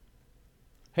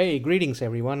Hey, greetings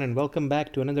everyone, and welcome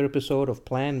back to another episode of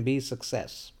Plan B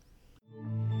Success.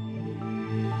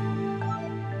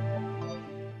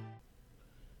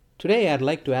 Today, I'd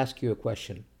like to ask you a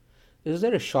question. Is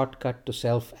there a shortcut to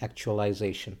self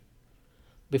actualization?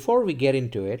 Before we get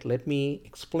into it, let me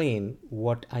explain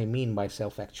what I mean by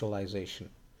self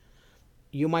actualization.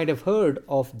 You might have heard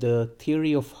of the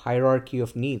theory of hierarchy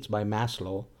of needs by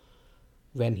Maslow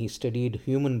when he studied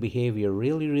human behavior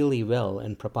really well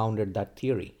and propounded that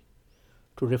theory.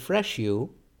 To refresh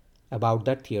you about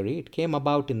that theory, it came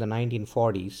about in the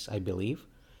 1940s, I believe,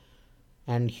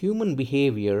 and human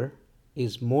behavior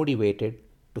is motivated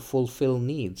to fulfill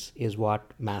needs, is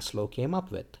what Maslow came up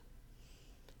with.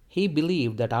 He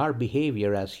believed that our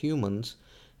behavior as humans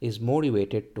is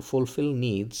motivated to fulfill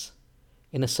needs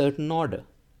in a certain order.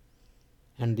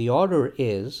 And the order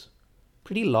is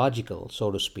pretty logical,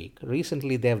 so to speak.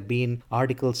 Recently, there have been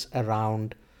articles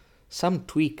around some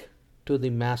tweak to the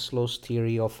Maslow's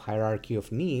theory of hierarchy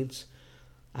of needs.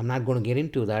 I'm not going to get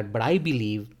into that, but I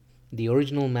believe the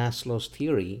original Maslow's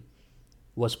theory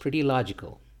was pretty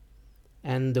logical.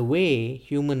 And the way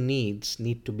human needs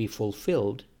need to be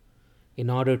fulfilled in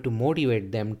order to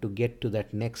motivate them to get to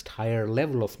that next higher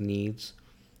level of needs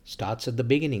starts at the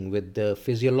beginning with the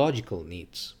physiological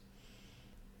needs.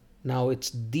 Now,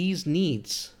 it's these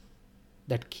needs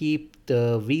that keep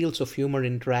the wheels of human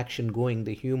interaction going,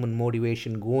 the human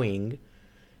motivation going,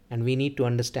 and we need to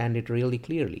understand it really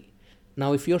clearly.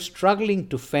 Now, if you're struggling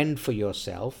to fend for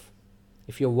yourself,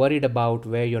 if you're worried about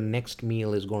where your next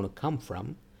meal is going to come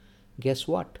from, guess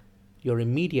what? Your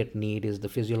immediate need is the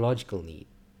physiological need.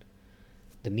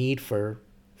 The need for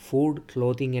food,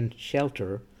 clothing, and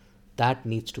shelter, that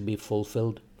needs to be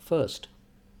fulfilled first.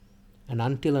 And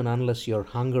until and unless your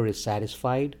hunger is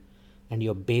satisfied and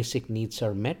your basic needs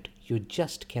are met, you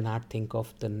just cannot think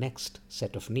of the next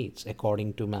set of needs,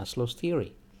 according to Maslow's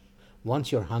theory. Once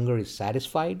your hunger is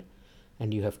satisfied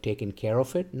and you have taken care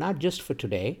of it, not just for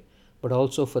today, but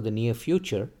also for the near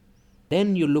future,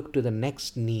 then you look to the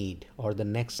next need or the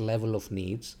next level of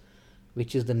needs,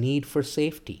 which is the need for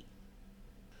safety.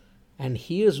 And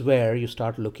here's where you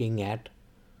start looking at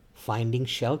finding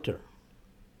shelter.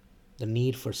 The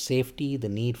need for safety, the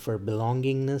need for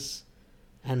belongingness,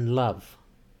 and love.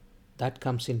 That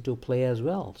comes into play as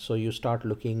well. So you start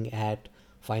looking at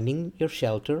finding your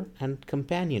shelter and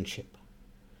companionship.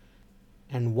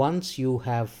 And once you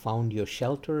have found your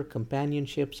shelter,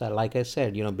 companionships, like I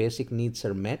said, basic needs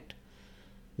are met.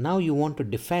 Now you want to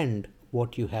defend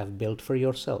what you have built for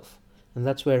yourself. And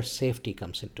that's where safety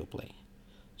comes into play.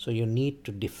 So you need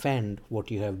to defend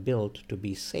what you have built to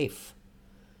be safe.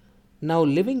 Now,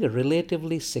 living a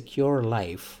relatively secure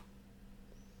life,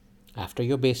 after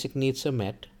your basic needs are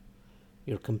met,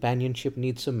 your companionship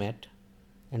needs are met,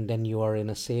 and then you are in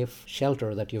a safe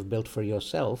shelter that you've built for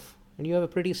yourself, and you have a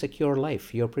pretty secure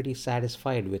life. You're pretty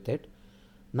satisfied with it.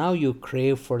 Now you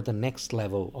crave for the next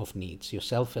level of needs, your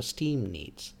self-esteem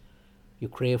needs. You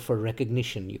crave for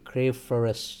recognition. You crave for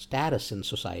a status in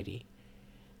society.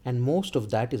 And most of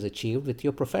that is achieved with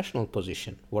your professional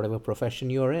position, whatever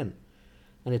profession you're in.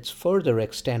 And it's further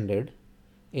extended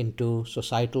into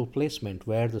societal placement,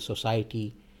 where the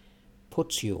society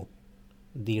puts you,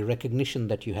 the recognition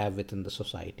that you have within the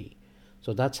society.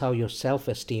 So that's how your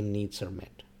self-esteem needs are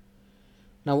met.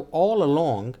 Now, all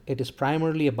along, it is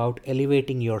primarily about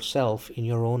elevating yourself in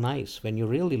your own eyes. When you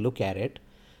really look at it,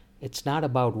 it's not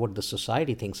about what the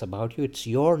society thinks about you, it's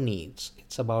your needs.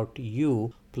 It's about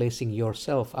you placing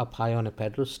yourself up high on a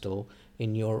pedestal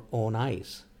in your own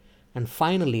eyes. And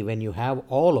finally, when you have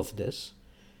all of this,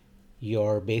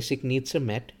 your basic needs are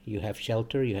met, you have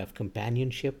shelter, you have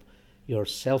companionship, your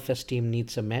self-esteem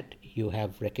needs are met, you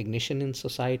have recognition in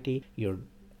society, you're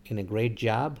in a great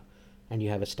job, and you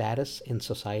have a status in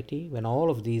society. When all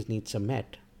of these needs are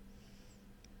met,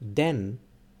 then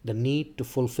the need to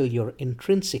fulfill your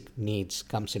intrinsic needs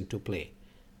comes into play.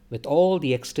 With all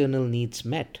the external needs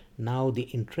met, now the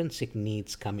intrinsic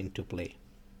needs come into play.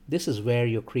 This is where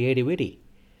your creativity,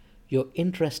 your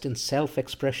interest in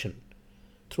self-expression,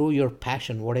 through your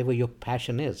passion, whatever your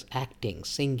passion is, acting,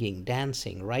 singing,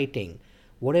 dancing, writing,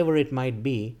 whatever it might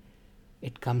be,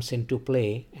 it comes into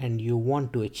play, and you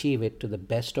want to achieve it to the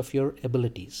best of your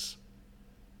abilities.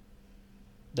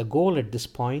 The goal at this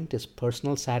point is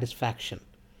personal satisfaction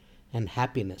and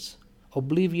happiness,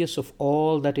 oblivious of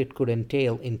all that it could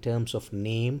entail in terms of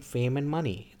name, fame, and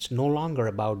money. It's no longer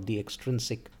about the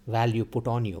extrinsic value put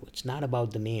on you. It's not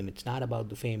about the name, it's not about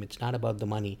the fame, it's not about the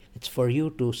money. It's for you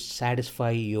to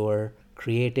satisfy your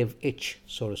creative itch,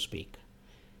 so to speak.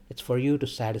 It's for you to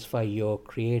satisfy your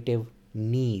creative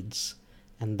needs,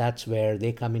 and that's where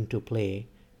they come into play,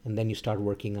 and then you start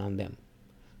working on them.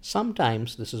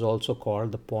 Sometimes this is also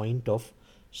called the point of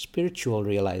spiritual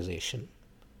realization.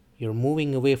 You're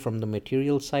moving away from the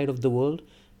material side of the world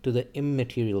to the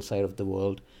immaterial side of the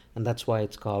world, and that's why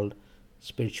it's called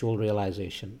spiritual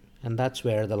realization. And that's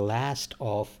where the last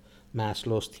of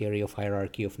Maslow's theory of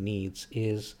hierarchy of needs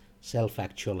is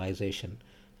self-actualization.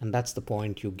 And that's the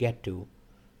point you get to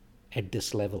at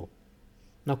this level.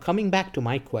 Now, coming back to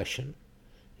my question,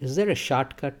 is there a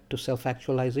shortcut to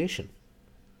self-actualization?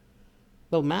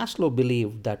 Well, Maslow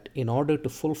believed that in order to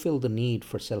fulfill the need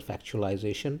for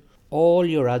self-actualization, all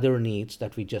your other needs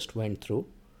that we just went through,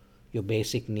 your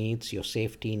basic needs, your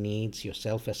safety needs, your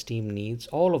self-esteem needs,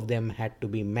 all of them had to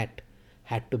be met,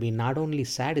 had to be not only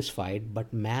satisfied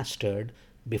but mastered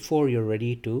before you're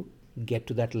ready to get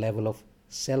to that level of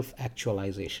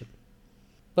self-actualization.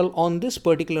 Well, on this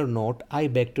particular note, I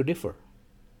beg to differ.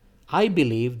 I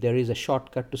believe there is a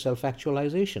shortcut to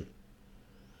self-actualization.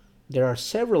 There are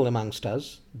several amongst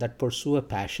us that pursue a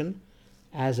passion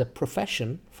as a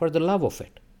profession for the love of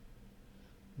it.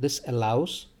 This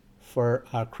allows for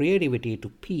our creativity to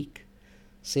peak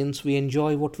since we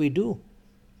enjoy what we do.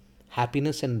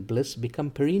 Happiness and bliss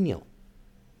become perennial.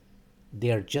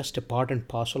 They are just a part and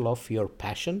parcel of your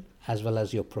passion as well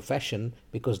as your profession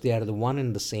because they are the one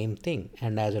and the same thing,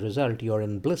 and as a result you're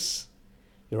in bliss.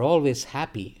 You're always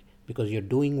happy because you're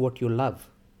doing what you love.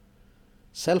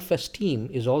 Self-esteem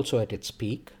is also at its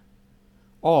peak,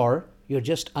 or you're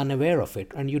just unaware of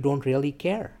it and you don't really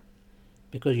care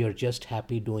because you're just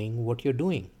happy doing what you're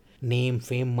doing. Name,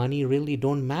 fame, money really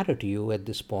don't matter to you at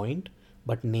this point,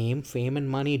 but name, fame, and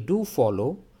money do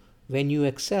follow when you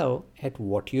excel at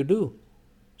what you do.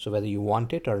 So whether you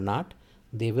want it or not,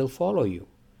 they will follow you.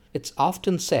 It's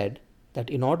often said that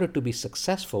in order to be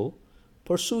successful,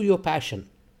 pursue your passion,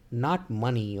 not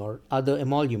money or other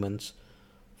emoluments,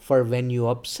 for when you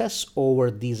obsess over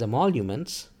these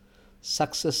emoluments,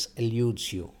 success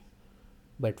eludes you.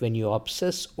 But when you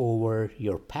obsess over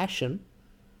your passion,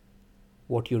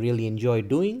 what you really enjoy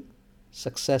doing,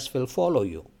 success will follow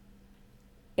you.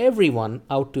 Everyone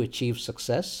out to achieve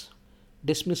success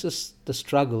dismisses the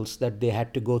struggles that they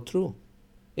had to go through.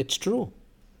 It's true.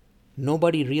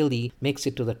 Nobody really makes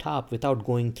it to the top without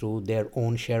going through their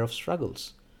own share of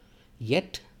struggles.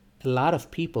 Yet, a lot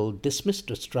of people dismiss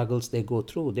the struggles they go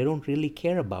through. They don't really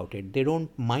care about it. They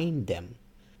don't mind them.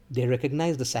 They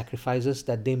recognize the sacrifices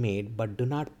that they made but do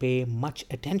not pay much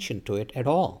attention to it at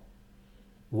all.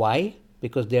 Why?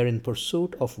 Because they're in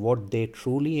pursuit of what they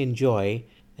truly enjoy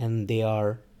and they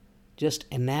are just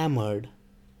enamored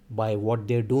by what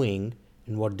they're doing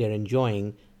and what they're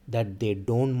enjoying that they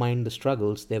don't mind the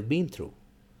struggles they've been through.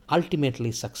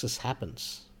 Ultimately, success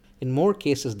happens. In more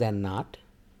cases than not,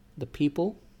 the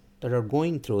people that are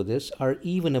going through this are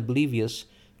even oblivious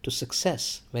to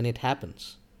success when it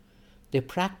happens. They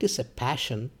practice a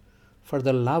passion for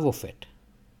the love of it.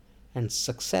 And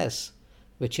success,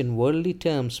 which in worldly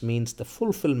terms means the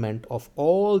fulfillment of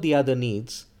all the other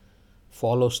needs,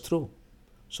 follows through.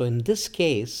 So in this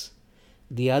case,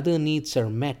 the other needs are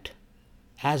met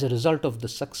as a result of the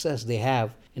success they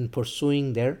have in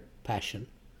pursuing their passion.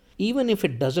 Even if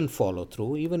it doesn't follow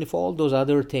through, even if all those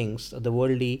other things, the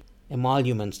worldly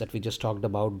emoluments that we just talked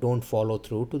about, don't follow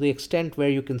through to the extent where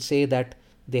you can say that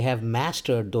they have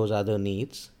mastered those other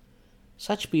needs,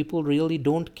 such people really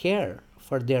don't care,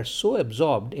 for they are so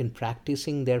absorbed in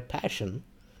practicing their passion,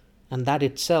 and that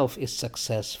itself is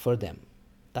success for them.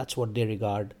 That's what they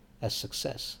regard as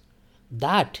success.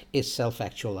 That is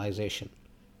self-actualization,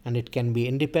 and it can be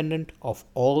independent of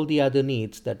all the other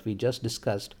needs that we just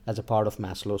discussed as a part of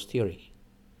Maslow's theory.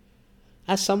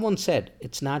 As someone said,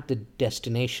 it's not the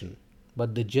destination,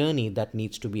 but the journey that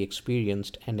needs to be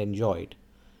experienced and enjoyed.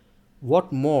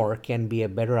 What more can be a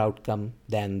better outcome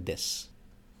than this?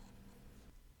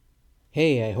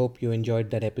 Hey, I hope you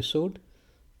enjoyed that episode.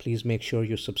 Please make sure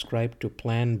you subscribe to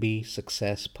Plan B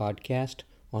Success Podcast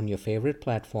on your favorite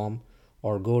platform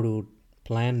or go to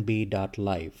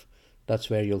planb.live. That's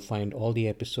where you'll find all the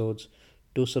episodes.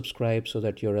 Do subscribe so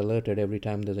that you're alerted every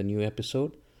time there's a new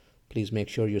episode. Please make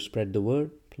sure you spread the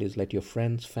word. Please let your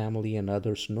friends, family, and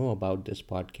others know about this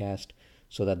podcast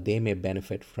so that they may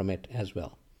benefit from it as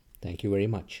well. Thank you very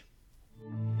much.